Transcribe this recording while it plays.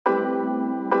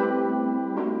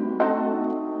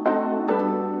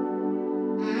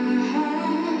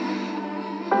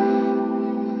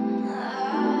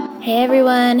Hey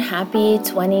everyone, happy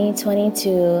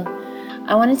 2022.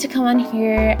 I wanted to come on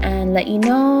here and let you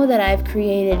know that I've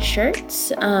created shirts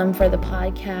for the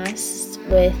podcast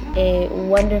with a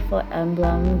wonderful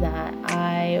emblem that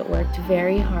I worked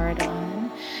very hard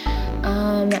on.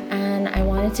 And I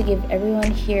wanted to give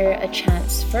everyone here a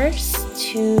chance first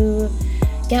to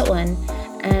get one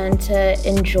and to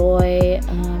enjoy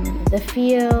the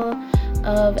feel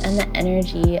of and the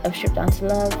energy of Stripped Down to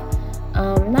Love,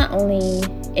 not only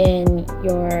in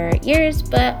your ears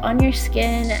but on your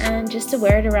skin, and just to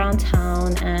wear it around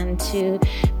town and to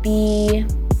be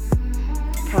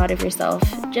proud of yourself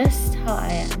just how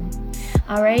I am.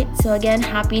 Alright, so again,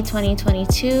 happy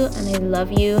 2022 and I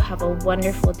love you. Have a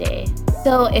wonderful day.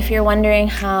 So if you're wondering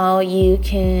how you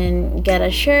can get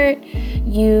a shirt,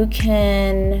 you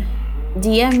can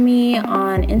DM me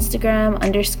on Instagram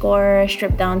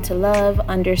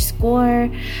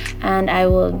 _strippedowntolove_, and I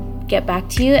will get back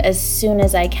to you as soon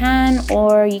as I can.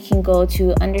 Or you can go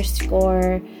to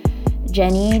 _Jennie,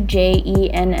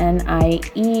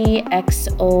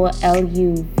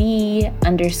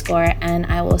 JENNIEXOLUV_ and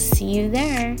I will see you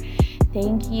there.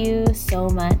 Thank you so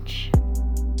much.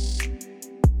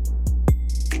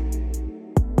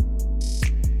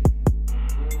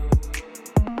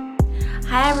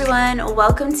 Hi everyone,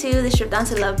 welcome to the Stripped Down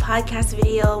to Love podcast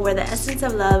video where the essence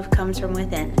of love comes from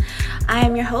within. I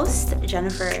am your host,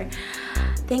 Jennifer.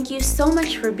 Thank you so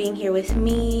much for being here with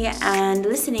me and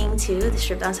listening to the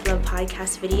Stripped Down to Love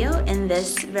podcast video in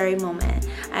this very moment.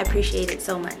 I appreciate it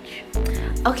so much.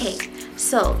 Okay,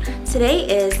 so today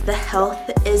is the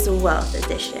Health is Wealth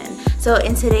edition. So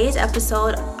in today's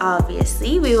episode,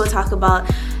 obviously, we will talk about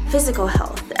physical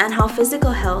health and how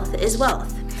physical health is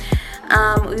wealth.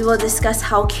 We will discuss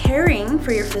how caring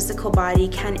for your physical body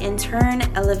can in turn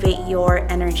elevate your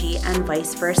energy and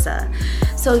vice versa.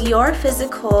 So your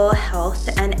physical health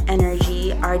and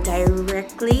energy are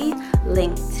directly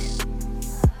linked.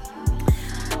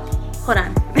 Hold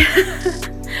on.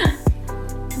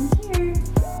 Come here.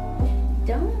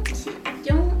 Don't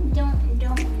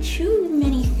chew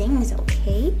many things,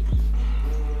 okay?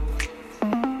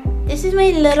 This is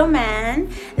my little man.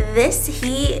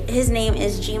 His name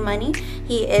is G Money.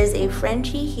 He is a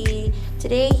Frenchie.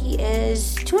 Today he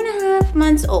is 2.5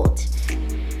 months old.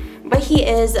 But he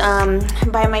is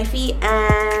by my feet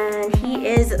and he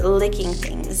is licking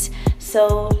things.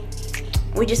 So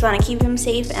we just want to keep him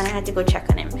safe and I had to go check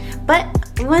on him. But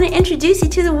we want to introduce you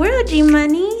to the world, G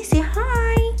Money. Say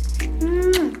hi.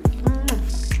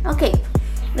 Okay,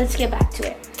 let's get back to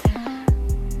it.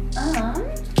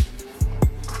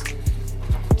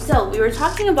 So we were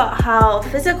talking about how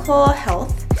physical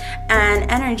health and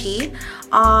energy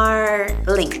are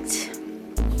linked.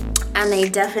 And they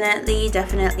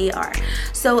definitely are.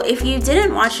 So if you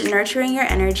didn't watch Nurturing Your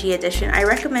Energy edition, I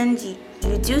recommend you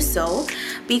do so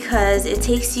because it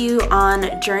takes you on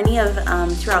a journey of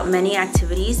throughout many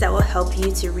activities that will help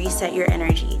you to reset your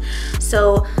energy.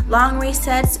 So long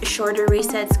resets, shorter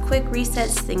resets, quick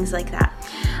resets, things like that.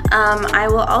 I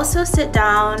will also sit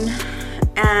down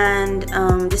and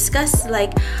discuss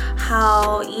like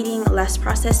how eating less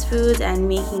processed foods and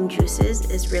making juices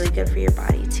is really good for your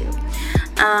body too.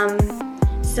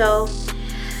 So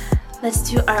let's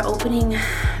do our opening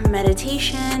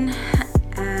meditation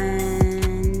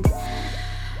and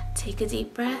take a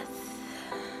deep breath.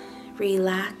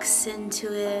 Relax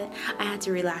into it. I had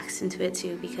to relax into it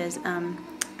too because I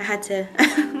had to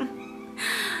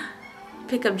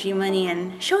pick up G Money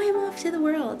and show him off to the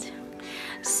world.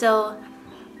 So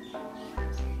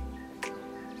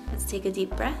let's take a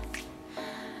deep breath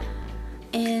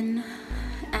in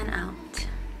and out.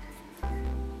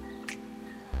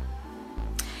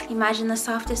 Imagine the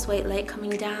softest white light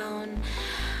coming down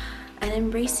and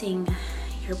embracing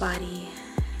your body.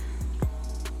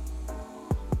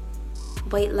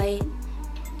 White light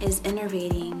is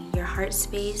innervating your heart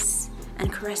space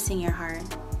and caressing your heart.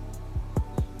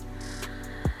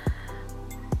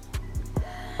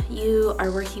 You are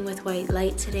working with white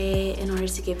light today in order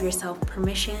to give yourself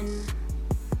permission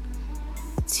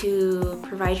to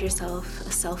provide yourself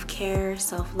a self-care,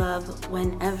 self-love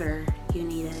whenever you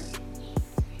need it.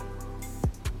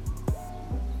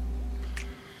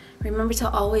 Remember to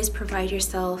always provide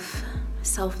yourself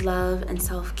self-love and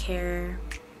self-care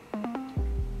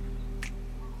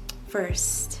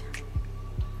first.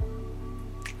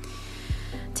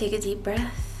 Take a deep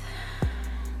breath.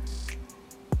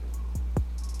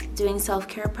 Doing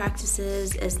self-care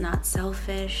practices is not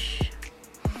selfish.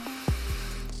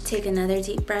 Take another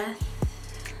deep breath.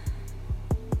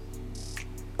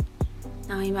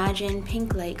 Now imagine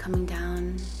pink light coming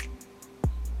down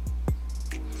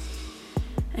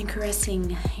and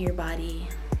caressing your body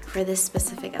for this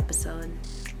specific episode.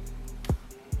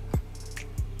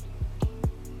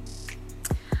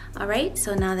 All right,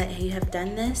 so now that you have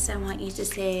done this, I want you to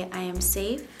say, I am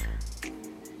safe.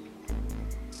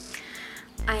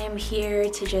 I am here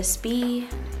to just be.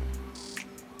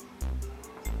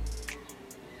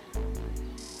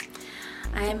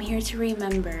 I am here to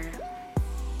remember.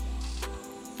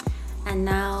 And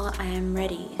now I am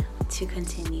ready to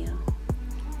continue.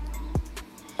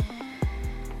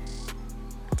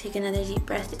 Take another deep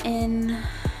breath in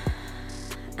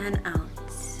and out.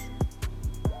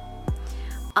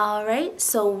 All right,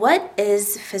 so what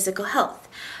is physical health?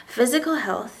 Physical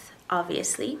health,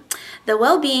 obviously, the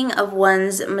well-being of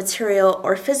one's material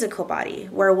or physical body,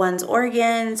 where one's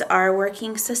organs are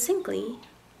working succinctly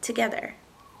together.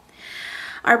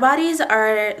 Our bodies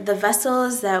are the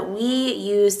vessels that we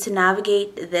use to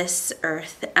navigate this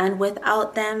earth, and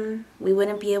without them, we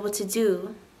wouldn't be able to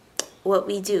do what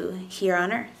we do here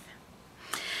on earth.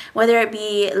 Whether it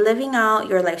be living out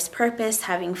your life's purpose,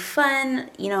 having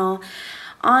fun,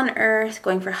 on earth,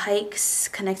 going for hikes,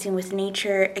 connecting with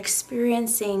nature,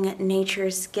 experiencing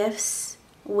nature's gifts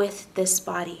with this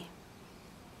body.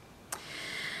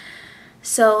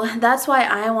 So that's why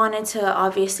I wanted to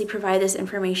obviously provide this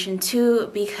information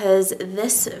too, because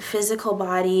this physical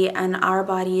body and our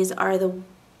bodies are the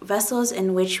vessels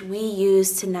in which we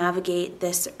use to navigate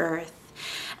this earth,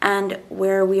 and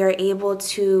where we are able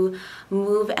to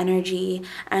move energy,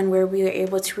 and where we are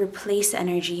able to replace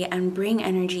energy and bring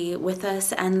energy with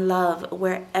us and love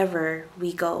wherever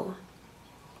we go.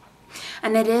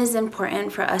 And it is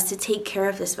important for us to take care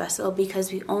of this vessel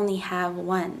because we only have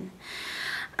one.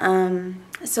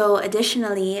 So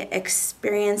additionally,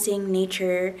 experiencing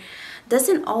nature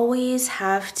doesn't always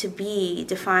have to be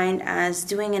defined as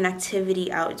doing an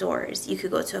activity outdoors. You could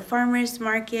go to a farmer's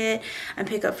market and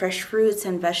pick up fresh fruits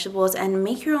and vegetables and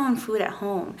make your own food at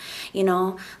home,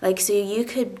 so you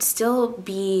could still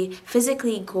be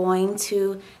physically going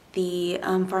to the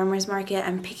farmer's market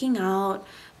and picking out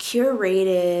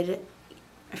curated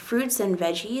fruits and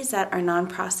veggies that are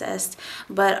non-processed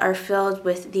but are filled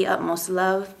with the utmost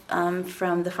love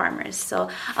from the farmers. So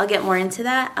I'll get more into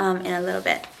that in a little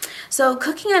bit. So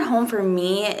cooking at home for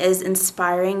me is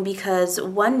inspiring because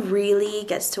one really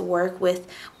gets to work with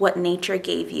what nature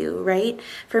gave you, right?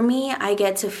 For me, I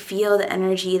get to feel the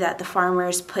energy that the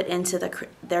farmers put into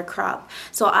their crop.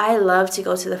 So I love to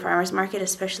go to the farmers market,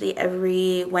 especially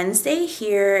every Wednesday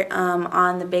here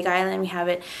on the Big Island. We have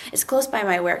it. It's close by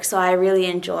my work, so I really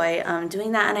enjoy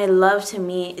doing that. And I love to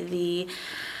meet the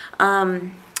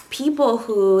people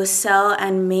who sell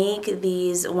and make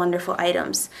these wonderful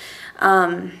items.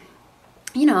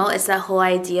 It's that whole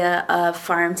idea of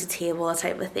farm to table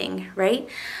type of thing, right?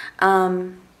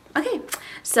 Okay,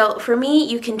 so for me,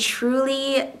 you can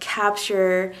truly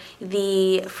capture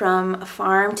the from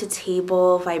farm to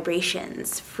table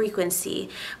vibrations, frequency,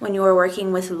 when you are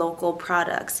working with local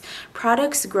products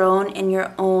grown in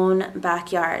your own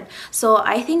backyard. So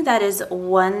I think that is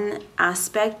one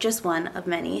aspect, just one of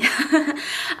many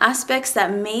aspects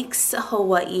that makes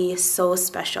Hawaii so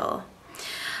special.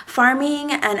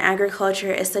 Farming and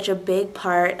agriculture is such a big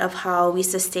part of how we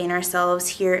sustain ourselves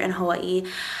here in Hawaii,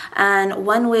 and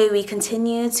one way we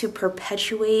continue to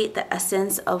perpetuate the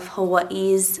essence of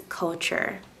Hawaii's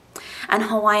culture, and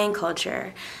Hawaiian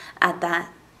culture at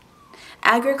that.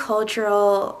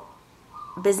 Agricultural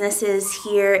businesses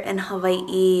here in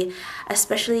Hawaii,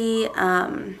 especially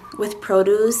with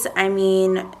produce,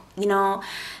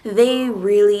 they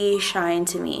really shine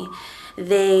to me.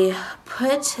 They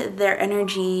put their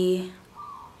energy,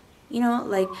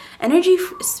 energy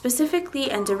specifically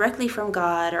and directly from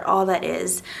God, or all that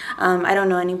is. I don't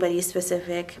know anybody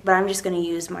specific, but I'm just going to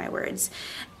use my words,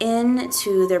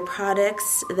 into their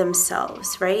products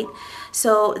themselves, right?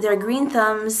 So their green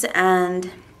thumbs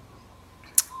and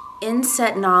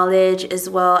inset knowledge, as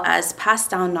well as passed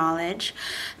down knowledge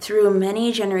through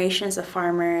many generations of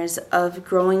farmers of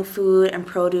growing food and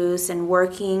produce and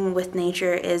working with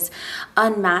nature, is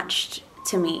unmatched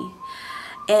to me.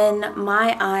 In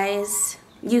my eyes,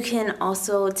 you can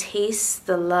also taste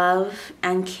the love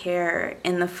and care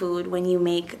in the food when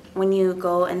you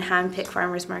go and handpick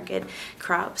farmers market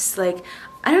crops. I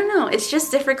don't know, it's just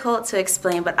difficult to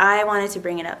explain, but I wanted to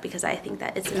bring it up because I think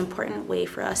that it's an important way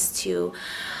for us to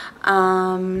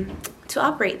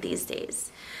operate these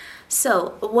days.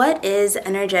 So what is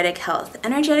energetic health?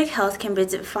 Energetic health can be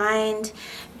defined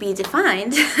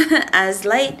as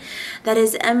light that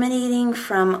is emanating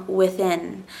from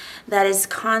within, that is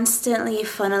constantly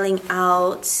funneling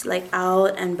out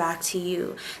and back to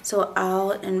you. So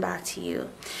out and back to you.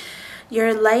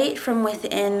 Your light from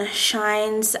within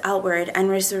shines outward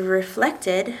and is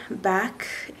reflected back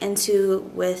into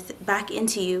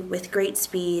you with great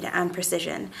speed and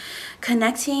precision,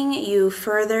 connecting you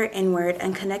further inward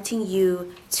and connecting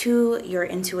you to your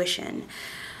intuition.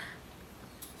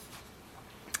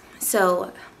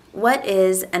 So, what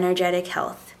is energetic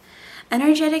health?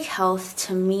 Energetic health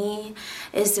to me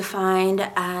is defined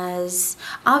as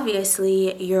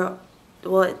obviously your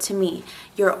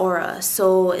aura.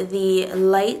 So the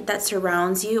light that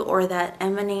surrounds you or that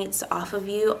emanates off of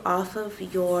you, off of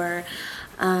your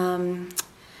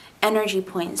energy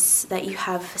points that you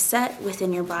have set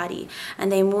within your body,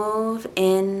 and they move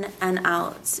in and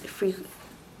out.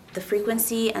 The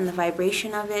frequency and the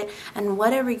vibration of it, and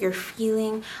whatever you're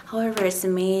feeling, however it's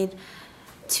made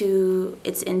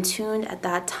it's in tune at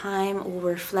that time, will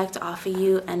reflect off of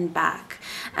you and back.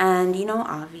 And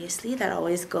obviously that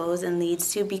always goes and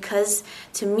leads to, because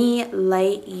to me,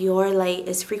 your light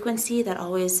is frequency that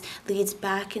always leads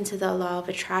back into the law of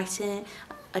attraction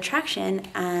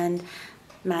and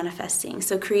manifesting.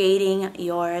 So creating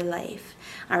your life.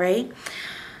 All right.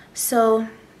 So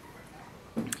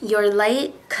your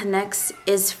light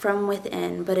is from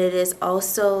within, but it is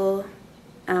also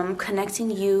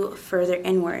connecting you further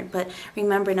inward. But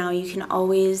remember now,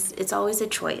 it's always a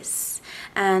choice.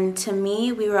 And to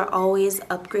me, we were always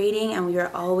upgrading and we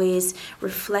were always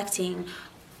reflecting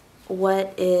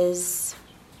what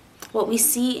we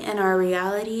see in our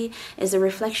reality is a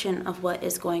reflection of what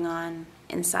is going on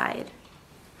inside.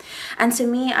 And to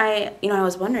me, I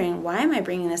was wondering, why am I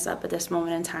bringing this up at this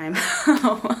moment in time?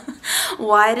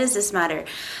 Why does this matter?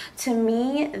 To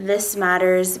me, this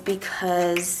matters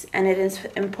because, and it is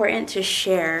important to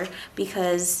share,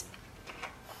 because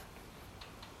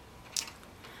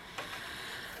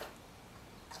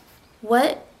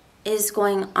what is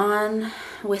going on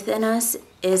within us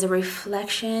is a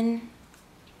reflection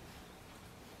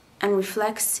and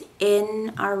reflects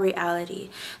in our reality.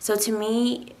 So to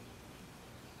me,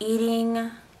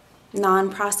 eating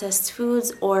non-processed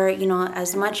foods, or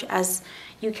as much as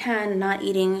you can, not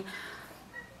eating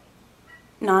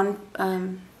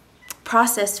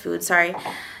processed food. So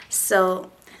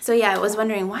yeah, I was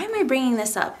wondering, why am I bringing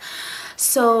this up?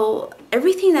 So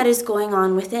everything that is going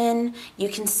on within, you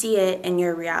can see it in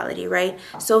your reality, right?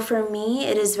 So for me,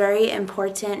 it is very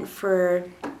important for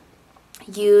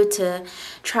you to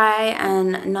try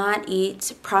and not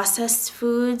eat processed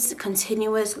foods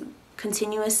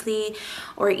continuously,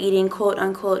 or eating quote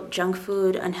unquote junk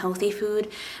food, unhealthy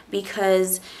food,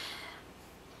 because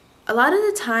a lot of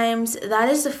the times that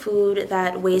is the food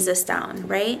that weighs us down,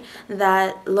 right?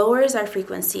 That lowers our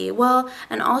frequency. Well,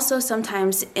 and also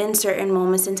sometimes in certain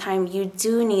moments in time, you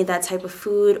do need that type of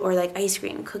food, or like ice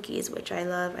cream, cookies, which I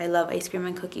love. I love ice cream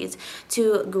and cookies,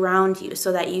 to ground you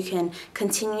so that you can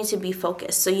continue to be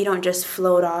focused. So you don't just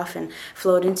float off and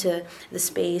float into the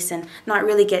space and not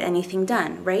really get anything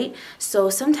done, right?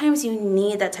 So sometimes you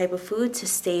need that type of food to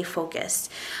stay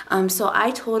focused. So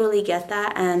I totally get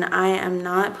that, and I am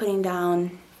not putting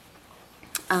down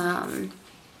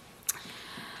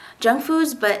junk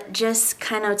foods, but just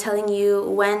kind of telling you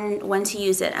when to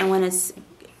use it and when it's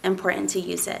important to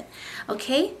use it.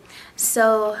 Okay,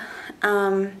 so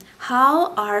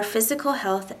how are physical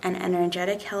health and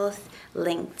energetic health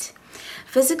linked?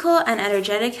 Physical and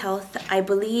energetic health, I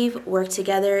believe, work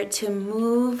together to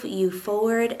move you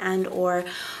forward, and or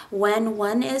when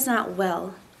one is not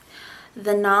well,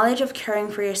 the knowledge of caring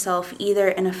for yourself, either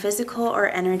in a physical or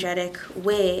energetic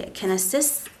way, can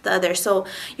assist the other. So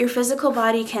your physical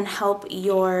body can help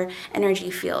your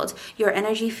energy field. Your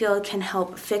energy field can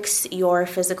help fix your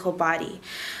physical body.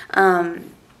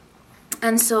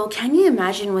 And so can you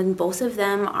imagine when both of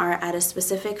them are at a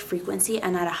specific frequency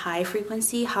and at a high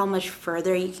frequency, how much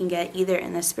further you can get either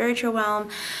in the spiritual realm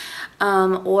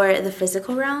or the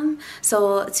physical realm?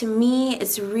 So to me,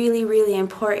 it's really, really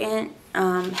important.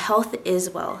 Health is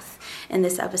wealth in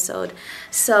this episode.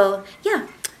 So yeah,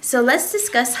 so let's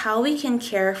discuss how we can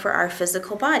care for our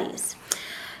physical bodies.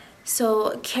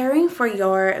 So caring for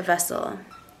your vessel,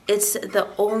 it's the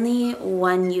only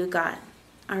one you got.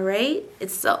 All right?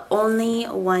 It's the only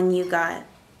one you got.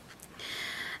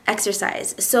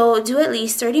 Exercise. So do at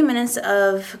least 30 minutes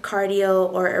of cardio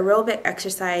or aerobic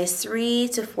exercise 3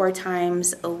 to 4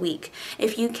 times a week.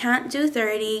 If you can't do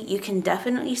 30, you can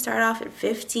definitely start off at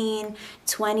 15,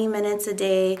 20 minutes a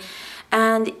day.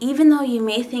 And even though you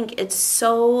may think it's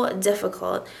so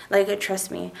difficult, like, trust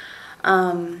me,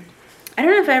 I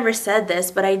don't know if I ever said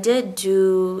this, but I did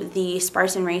do the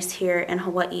Spartan race here in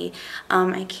Hawaii.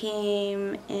 I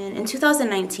came in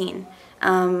 2019,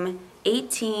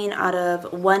 18 out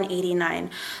of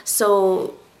 189.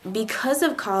 So because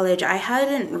of college, I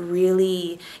hadn't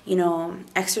really,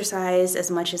 exercised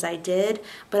as much as I did,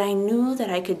 but I knew that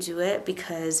I could do it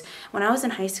because when I was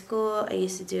in high school, I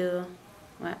used to do,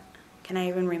 what? Can I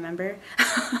even remember?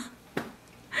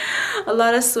 A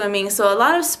lot of swimming, so a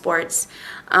lot of sports.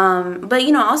 But,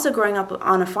 also growing up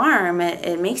on a farm,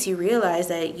 it makes you realize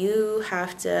that you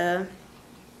have to,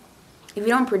 if you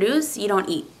don't produce, you don't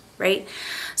eat, right?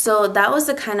 So that was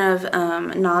the kind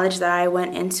of knowledge that I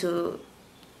went into,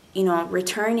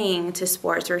 returning to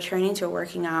sports, returning to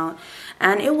working out.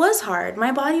 And it was hard.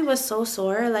 My body was so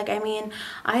sore. When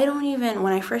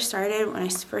I first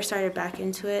started back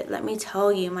into it, let me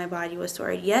tell you, my body was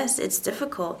sore. Yes, it's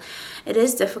difficult. It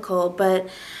is difficult, but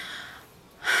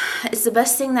it's the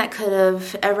best thing that could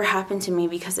have ever happened to me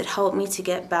because it helped me to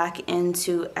get back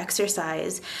into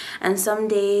exercise. And some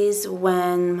days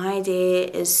when my day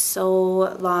is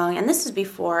so long, and this is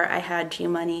before I had G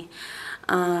Money,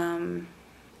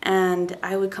 and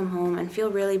I would come home and feel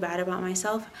really bad about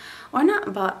myself, or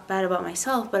not bad about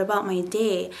myself, but about my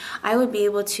day. I would be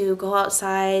able to go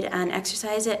outside and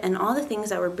exercise it, and all the things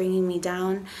that were bringing me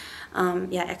down,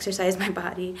 exercise my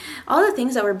body. All the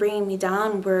things that were bringing me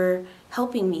down were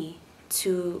helping me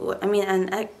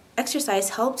exercise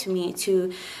helped me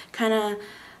to kind of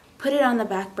put it on the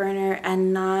back burner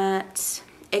and not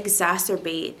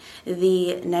exacerbate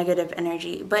the negative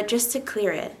energy, but just to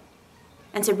clear it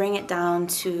and to bring it down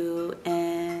to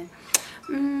a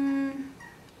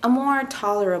more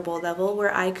tolerable level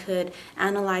where I could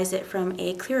analyze it from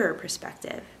a clearer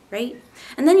perspective, right?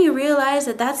 And then you realize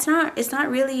that it's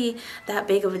not really that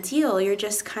big of a deal. You're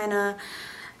just kind of,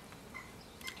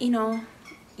 you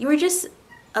were just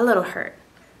a little hurt,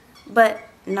 but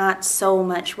not so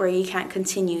much where you can't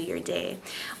continue your day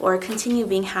or continue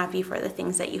being happy for the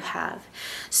things that you have.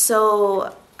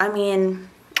 So,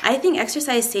 I think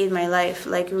exercise saved my life,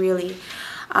 really.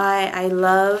 I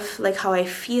love, how I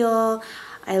feel.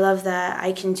 I love that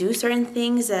I can do certain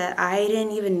things that I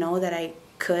didn't even know that I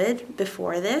could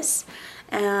before this.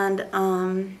 And,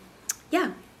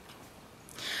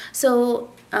 So,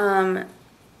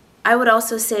 I would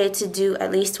also say to do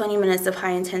at least 20 minutes of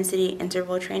high intensity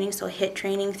interval training, so HIIT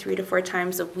training 3 to 4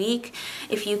 times a week.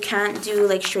 If you can't do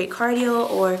straight cardio,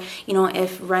 or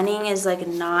if running is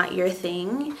not your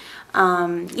thing,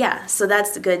 so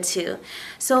that's good too.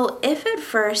 So if at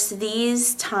first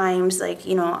these times, like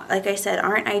I said,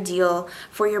 aren't ideal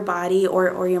for your body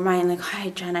or your mind,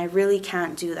 hi Jen, I really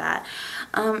can't do that,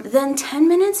 then 10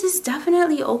 minutes is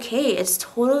definitely okay. It's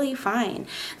totally fine.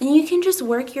 Then you can just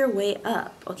work your way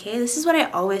up, okay? This is what I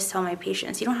always tell my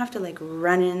patients. You don't have to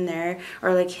run in there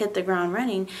or hit the ground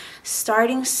running.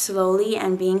 Starting slowly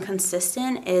and being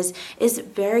consistent is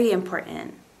very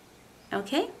important,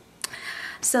 okay?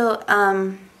 So,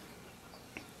 I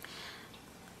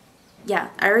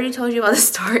already told you about the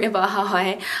story about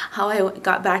how I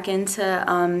got back into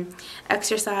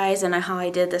exercise and how I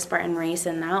did the Spartan race,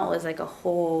 and that was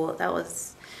that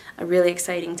was a really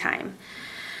exciting time.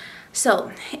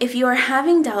 So, if you are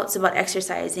having doubts about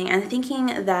exercising and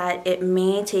thinking that it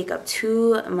may take up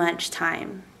too much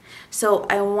time, so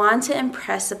I want to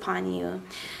impress upon you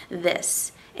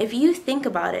this. If you think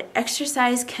about it,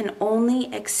 exercise can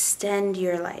only extend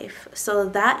your life. So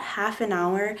that half an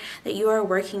hour that you are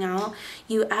working out,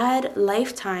 you add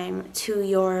lifetime to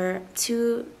your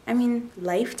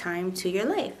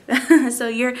life. So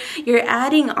you're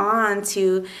adding on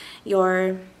to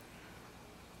your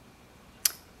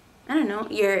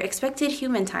your expected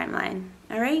human timeline,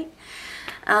 all right?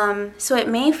 So it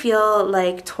may feel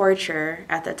like torture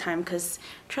at that time, because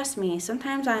trust me,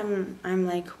 sometimes I'm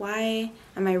like, why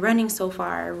am I running so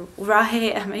far? Why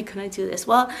am I gonna do this?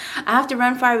 Well, I have to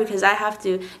run far because I have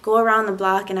to go around the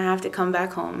block and I have to come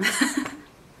back home.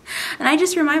 And I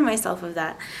just remind myself of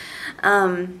that.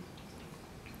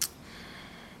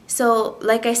 So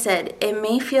like I said, it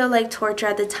may feel like torture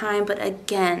at the time, but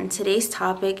again, today's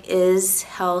topic is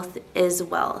health is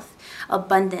wealth,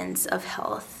 abundance of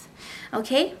health.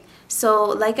 Okay, so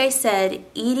like I said,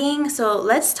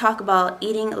 let's talk about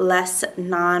eating less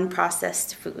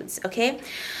non-processed foods, okay?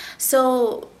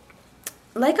 So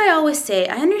like I always say,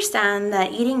 I understand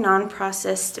that eating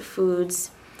non-processed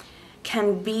foods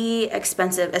can be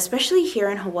expensive, especially here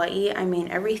in Hawaii.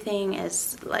 Everything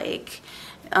is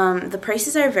the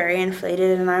prices are very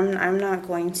inflated, and I'm not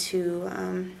going to,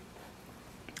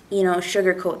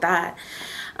 sugarcoat that,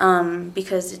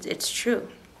 because it's true.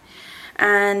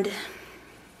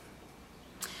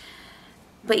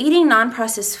 But eating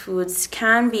non-processed foods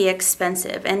can be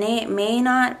expensive, and they may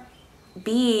not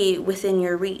be within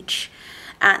your reach.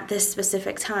 at this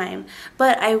specific time.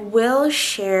 But I will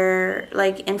share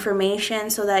like information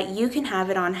so that you can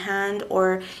have it on hand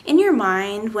or in your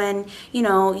mind when you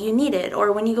need it,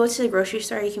 or when you go to the grocery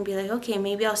store you can be like, okay,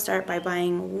 maybe I'll start by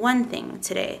buying one thing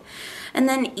today, and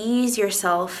then ease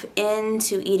yourself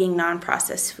into eating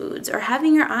non-processed foods or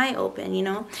having your eye open,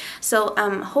 So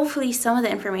hopefully some of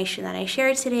the information that I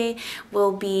shared today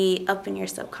will be up in your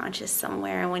subconscious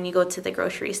somewhere, and when you go to the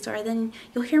grocery store, then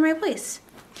you'll hear my voice.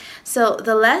 So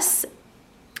the less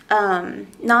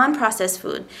non-processed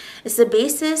food is the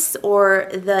basis, or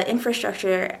the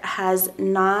infrastructure has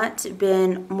not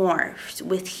been morphed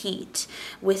with heat,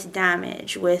 with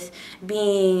damage, with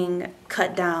being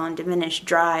cut down, diminished,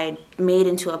 dried, made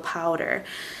into a powder,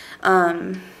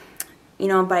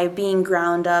 by being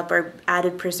ground up or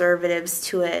added preservatives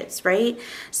to it, right?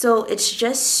 So it's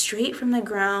just straight from the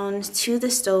ground to the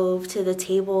stove, to the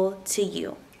table, to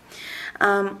you.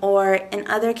 Or in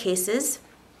other cases,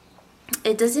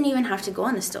 it doesn't even have to go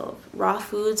on the stove. Raw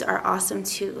foods are awesome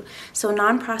too. So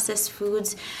non-processed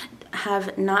foods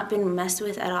have not been messed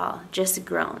with at all, just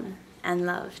grown and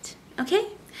loved. Okay?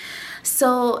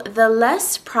 So the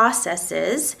less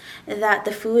processes that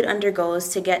the food undergoes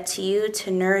to get to you, to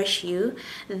nourish you,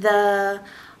 the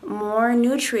more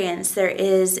nutrients there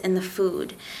is in the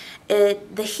food.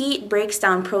 The heat breaks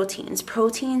down proteins.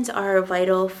 Proteins are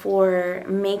vital for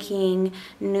making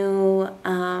new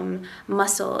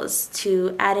muscles,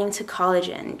 to adding to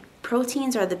collagen.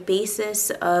 Proteins are the basis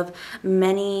of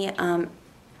many, they're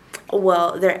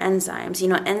enzymes,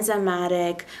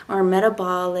 enzymatic or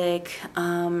metabolic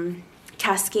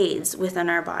cascades within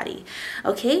our body.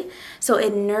 Okay, so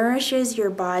it nourishes your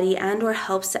body and or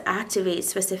helps to activate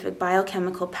specific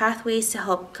biochemical pathways to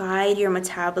help guide your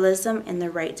metabolism in the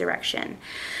right direction.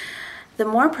 The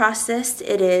more processed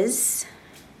it is,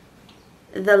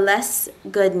 the less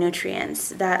good nutrients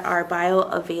that are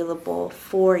bioavailable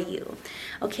for you.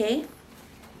 Okay,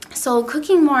 so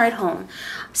cooking more at home.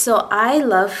 So I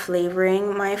love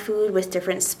flavoring my food with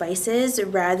different spices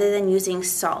rather than using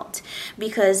salt,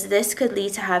 because this could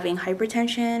lead to having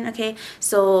hypertension. Okay,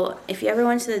 so if you ever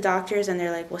went to the doctors and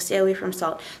they're like, well, stay away from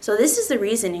salt. So this is the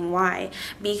reasoning why,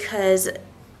 because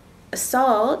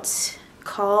salt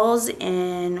calls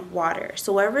in water.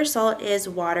 So wherever salt is,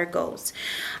 water goes.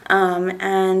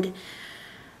 And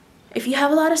if you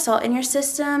have a lot of salt in your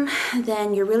system,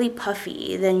 then you're really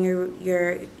puffy. Then you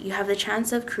have the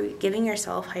chance of giving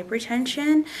yourself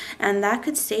hypertension, and that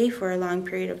could stay for a long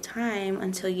period of time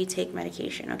until you take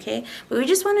medication, okay? But we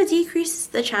just want to decrease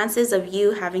the chances of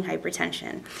you having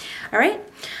hypertension, all right?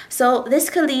 So this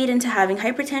could lead into having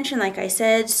hypertension, like I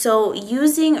said. So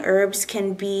using herbs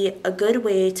can be a good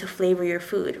way to flavor your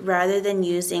food rather than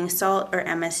using salt or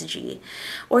MSG,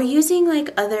 or using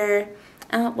like other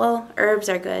herbs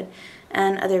are good,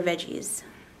 and other veggies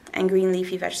and green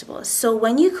leafy vegetables. So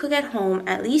when you cook at home,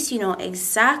 at least you know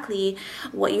exactly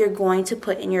what you're going to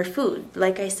put in your food.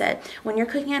 Like I said, when you're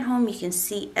cooking at home, you can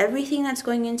see everything that's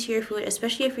going into your food,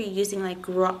 especially if you're using like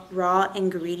raw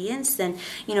ingredients, then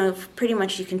pretty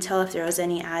much you can tell if there was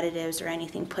any additives or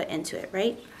anything put into it,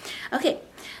 right? Okay,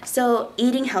 so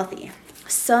eating healthy.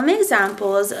 Some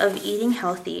examples of eating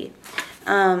healthy.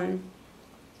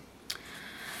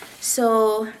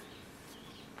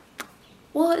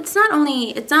 It's not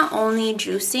only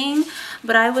juicing,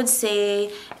 but I would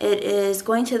say it is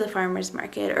going to the farmer's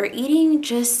market or eating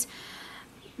just,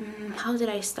 how did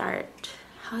I start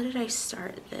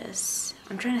this?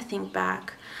 I'm trying to think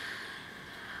back.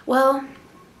 Well,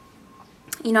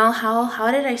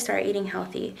 how did I start eating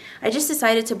healthy? I just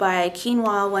decided to buy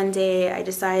quinoa one day. I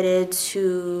decided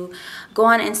to go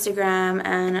on Instagram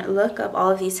and look up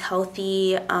all of these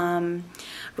healthy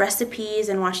recipes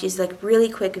and watch these like really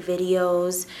quick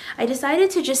videos. I decided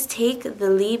to just take the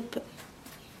leap,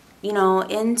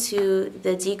 into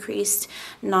the decreased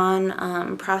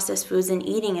non-processed foods and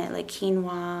eating it, like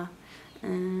quinoa,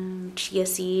 chia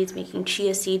seeds, making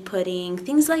chia seed pudding,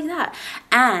 things like that,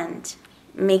 and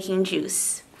making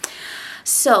juice.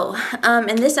 So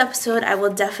in this episode, I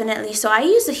will definitely, I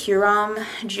use a Hurom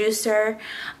juicer.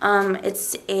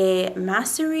 It's a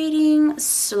macerating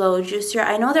slow juicer.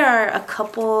 I know there are a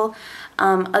couple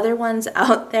other ones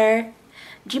out there.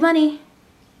 G-Money,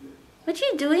 what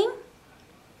you doing?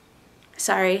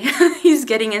 Sorry, he's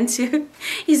getting into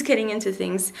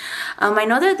things. I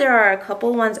know that there are a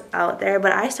couple ones out there,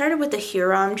 but I started with the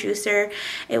Hurom juicer.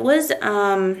 It was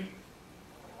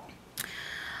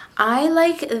I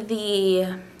like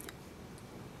the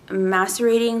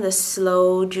macerating, the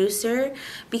slow juicer,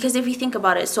 because if you think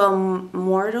about it, so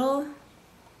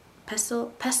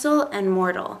pestle and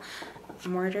mortar.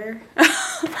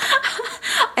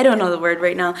 I don't know the word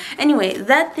right now. Anyway,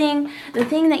 that thing, the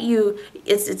thing that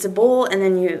it's a bowl and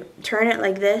then you turn it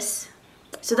like this.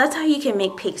 So that's how you can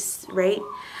make paste, right?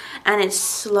 And it's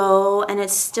slow and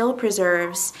it still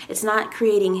preserves. It's not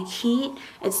creating heat.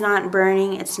 It's not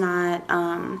burning. It's not,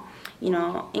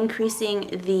 increasing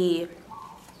the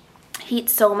heat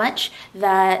so much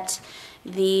that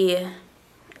the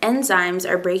enzymes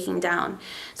are breaking down.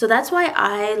 So that's why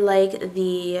I like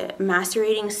the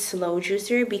macerating slow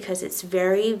juicer, because it's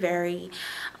very, very,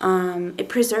 it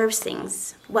preserves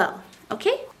things well,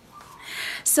 okay?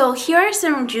 So here are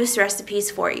some juice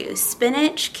recipes for you.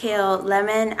 Spinach, kale,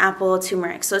 lemon, apple,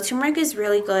 turmeric. So turmeric is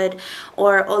really good,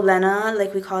 or olena,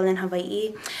 like we call it in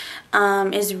Hawaii,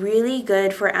 is really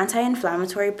good for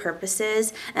anti-inflammatory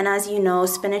purposes. And as you know,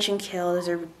 spinach and kale, those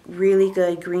are really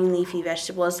good green leafy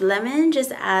vegetables. Lemon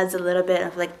just adds a little bit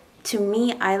of, like, to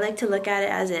me, I like to look at it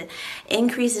as it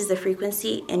increases the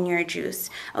frequency in your juice.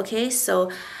 Okay,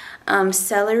 so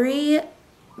celery,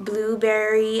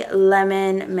 blueberry,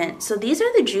 lemon, mint. So these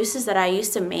are the juices that I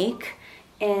used to make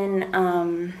in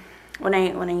when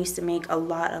I used to make a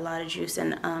lot of juice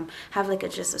and have like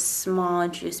just a small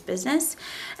juice business.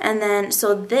 And then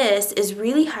so this is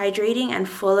really hydrating and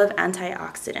full of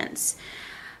antioxidants.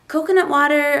 Coconut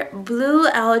water, blue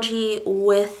algae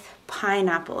with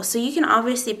pineapple. So you can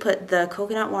obviously put the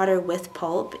coconut water with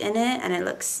pulp in it and it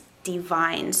looks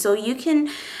divine. So you can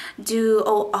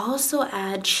also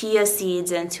add chia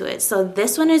seeds into it. So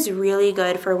this one is really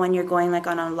good for when you're going like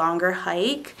on a longer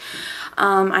hike.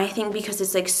 I think because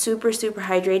it's like super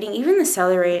hydrating. Even the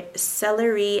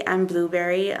celery and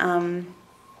blueberry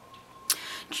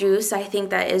juice, I think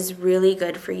that is really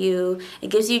good for you.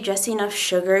 It gives you just enough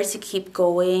sugar to keep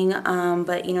going,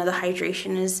 but you know, the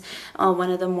hydration is one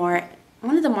of the more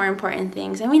important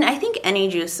things. I mean, I think any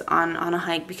juice on a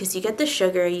hike, because you get the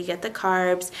sugar, you get the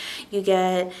carbs, you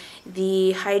get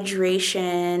the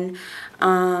hydration,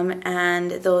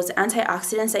 and those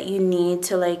antioxidants that you need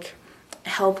to like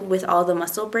help with all the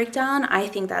muscle breakdown. I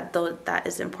think that that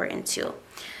is important too.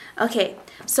 Okay,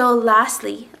 so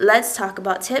lastly, let's talk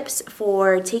about tips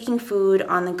for taking food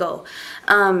on the go.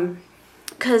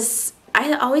 Because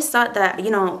I always thought that,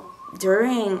 you know,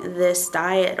 during this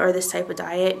diet or this type of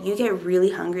diet, you get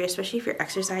really hungry, especially if you're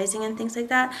exercising and things like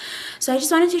that. So I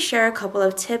just wanted to share a couple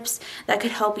of tips that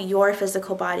could help your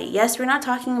physical body. Yes, we're not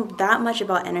talking that much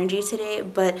about energy today,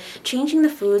 but changing the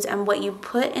foods and what you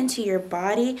put into your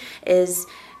body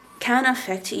can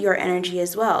affect your energy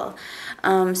as well.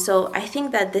 So I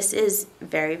think that this is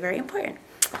very, very important.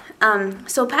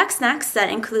 So pack snacks that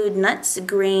include nuts,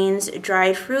 grains,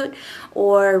 dried fruit,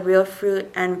 or real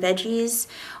fruit and veggies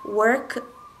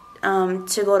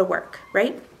to go to work,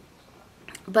 right?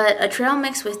 But a trail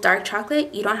mix with dark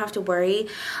chocolate, you don't have to worry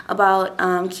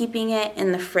about keeping it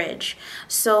in the fridge.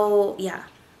 So yeah.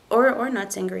 Or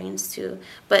nuts and grains too.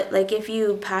 But like if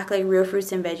you pack like real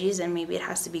fruits and veggies, then maybe it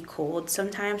has to be cold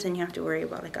sometimes, and you have to worry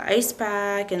about like an ice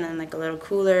pack and then like a little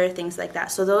cooler, things like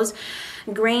that. So those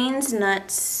grains,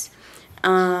 nuts,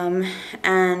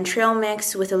 and trail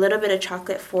mix with a little bit of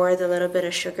chocolate for the little bit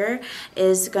of sugar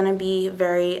is gonna be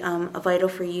very vital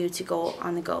for you to go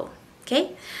on the go.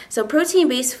 Okay, so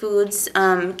protein-based foods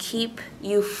keep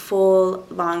you full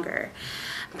longer.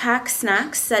 Pack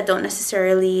snacks that don't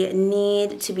necessarily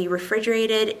need to be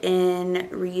refrigerated in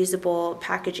reusable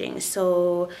packaging.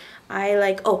 So I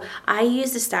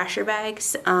use the Stasher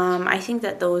bags. I think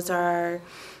that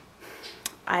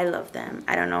I love them.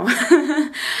 I don't know.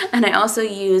 And I also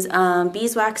use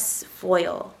beeswax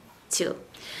foil too.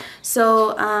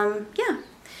 So yeah.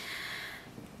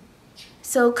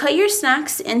 So cut your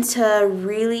snacks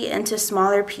into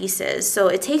smaller pieces. So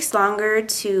it takes longer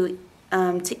to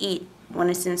eat when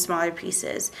it's in smaller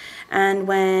pieces. And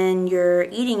when you're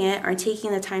eating it or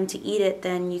taking the time to eat it,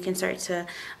 then you can start to,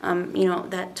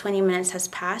 that 20 minutes has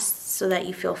passed so that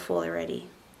you feel full already.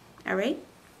 All right?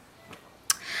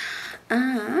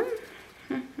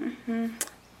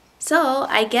 So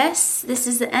I guess this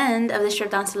is the end of the Strip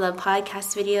Down to Love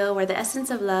podcast video, where the essence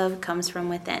of love comes from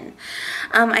within.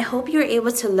 I hope you're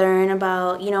able to learn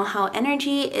about, how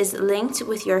energy is linked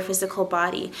with your physical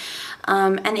body.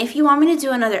 And if you want me to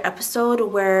do another episode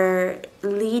where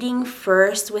leading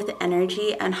first with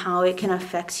energy and how it can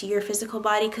affect your physical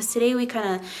body, because today we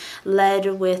kind of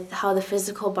led with how the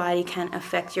physical body can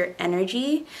affect your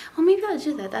energy. Well, maybe I'll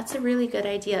do that. That's a really good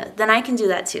idea. Then I can do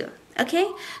that too.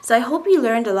 Okay, so I hope you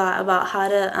learned a lot about how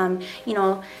to,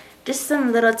 just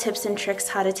some little tips and tricks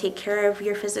how to take care of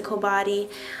your physical body.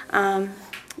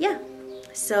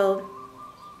 So,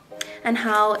 and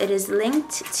how it is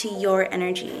linked to your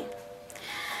energy.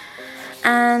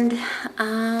 And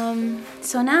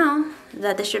so now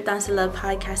that the Strip Down to Love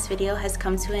podcast video has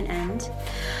come to an end.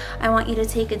 I want you to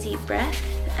take a deep breath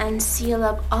and seal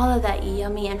up all of that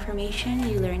yummy information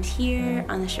you learned here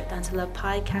on the Strip Down to Love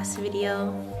podcast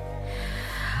video.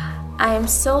 I am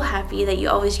so happy that you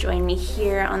always join me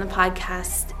here on the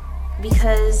podcast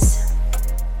because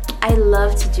I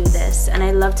love to do this and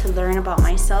I love to learn about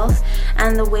myself.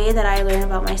 And the way that I learn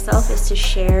about myself is to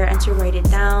share and to write it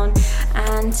down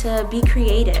and to be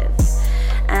creative.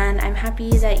 And I'm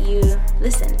happy that you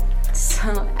listen.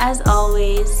 So as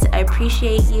always, I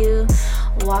appreciate you.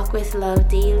 Walk with love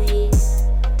daily.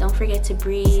 Don't forget to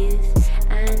breathe.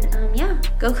 And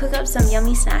go cook up some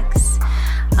yummy snacks.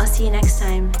 I'll see you next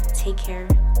time. Take care.